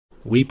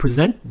We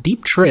present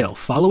Deep Trail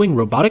following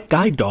robotic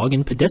guide dog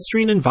in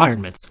pedestrian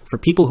environments for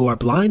people who are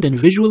blind and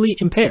visually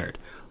impaired,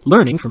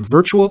 learning from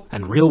virtual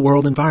and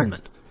real-world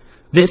environment.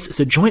 This is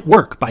a joint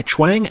work by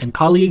Chuang and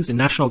colleagues in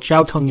National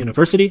Chiao Tung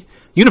University,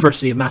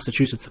 University of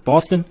Massachusetts at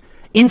Boston,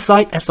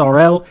 Insight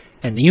SRL,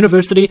 and the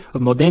University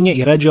of Modena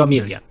e Reggio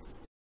Emilia.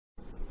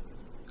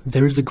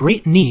 There is a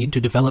great need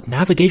to develop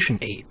navigation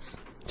aids.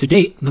 To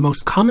date, the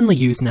most commonly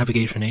used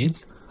navigation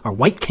aids are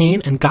white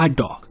cane and guide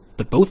dog,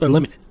 but both are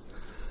limited.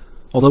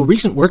 Although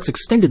recent works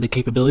extended the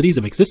capabilities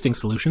of existing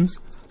solutions,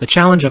 the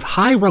challenge of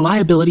high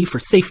reliability for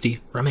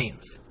safety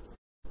remains.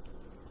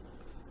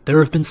 There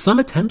have been some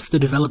attempts to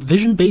develop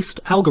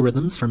vision-based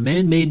algorithms for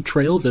man-made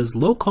trails as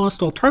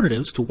low-cost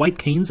alternatives to white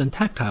canes and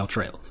tactile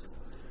trails.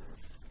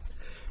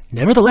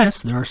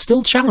 Nevertheless, there are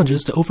still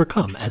challenges to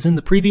overcome, as in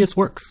the previous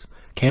works.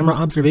 Camera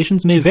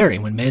observations may vary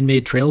when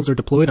man-made trails are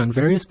deployed on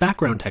various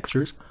background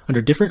textures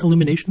under different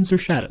illuminations or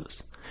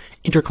shadows.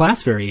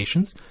 Interclass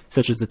variations,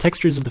 such as the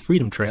textures of the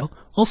Freedom Trail,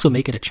 also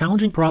make it a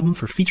challenging problem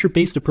for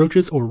feature-based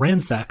approaches or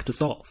ransack to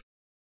solve.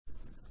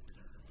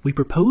 We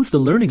proposed a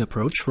learning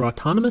approach for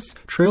autonomous,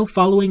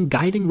 trail-following,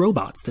 guiding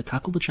robots to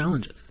tackle the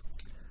challenges.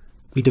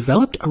 We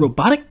developed a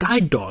robotic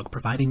guide dog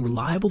providing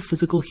reliable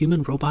physical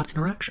human-robot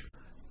interaction.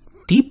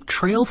 Deep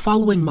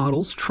trail-following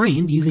models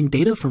trained using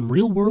data from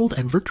real-world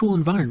and virtual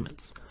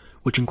environments,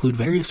 which include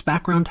various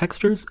background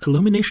textures,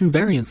 illumination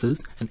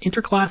variances, and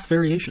interclass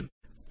variation.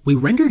 We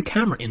rendered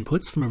camera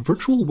inputs from a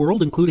virtual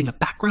world including a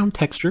background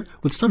texture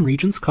with some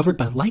regions covered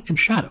by light and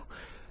shadow.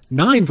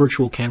 9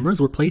 virtual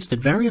cameras were placed at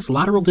various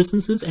lateral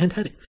distances and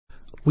headings.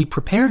 We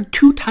prepared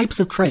 2 types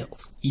of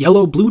trails,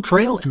 yellow-blue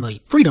trail and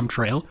the Freedom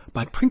Trail,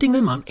 by printing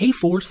them on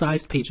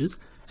A4-sized pages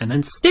and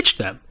then stitched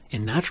them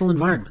in natural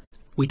environment.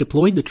 We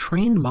deployed the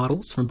trained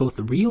models from both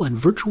the real and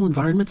virtual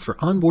environments for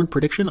onboard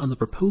prediction on the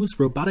proposed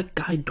robotic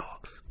guide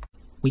dogs.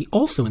 We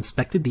also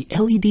inspected the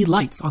LED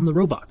lights on the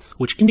robots,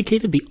 which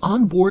indicated the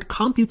onboard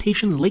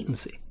computation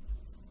latency.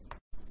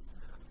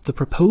 The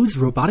proposed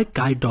robotic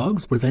guide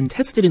dogs were then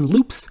tested in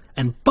loops,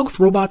 and both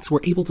robots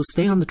were able to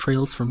stay on the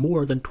trails for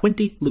more than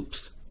 20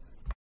 loops.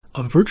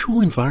 A virtual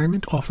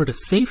environment offered a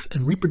safe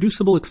and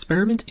reproducible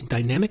experiment in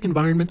dynamic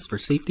environments for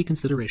safety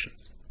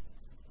considerations.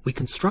 We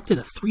constructed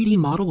a 3D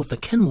model of the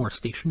Kenmore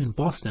station in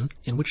Boston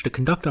in which to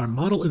conduct our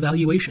model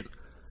evaluation.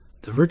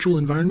 The virtual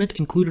environment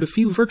included a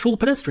few virtual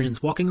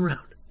pedestrians walking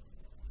around.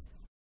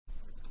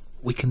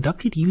 We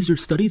conducted user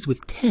studies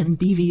with 10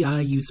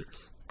 BVI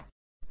users.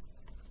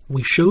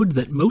 We showed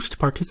that most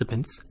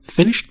participants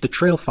finished the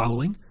trail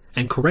following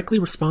and correctly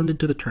responded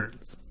to the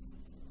turns.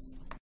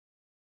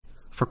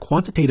 For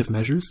quantitative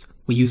measures,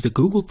 we used a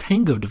Google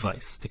Tango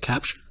device to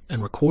capture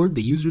and record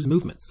the user's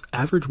movements,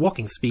 average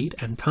walking speed,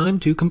 and time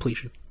to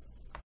completion.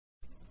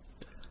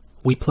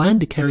 We plan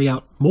to carry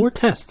out more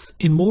tests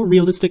in more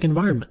realistic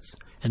environments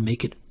and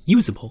make it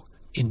usable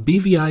in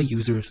BVI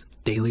users'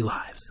 daily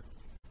lives.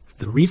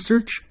 The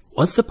research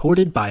was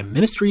supported by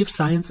Ministry of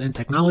Science and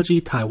Technology,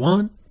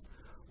 Taiwan.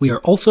 We are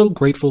also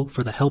grateful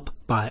for the help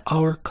by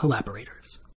our collaborators.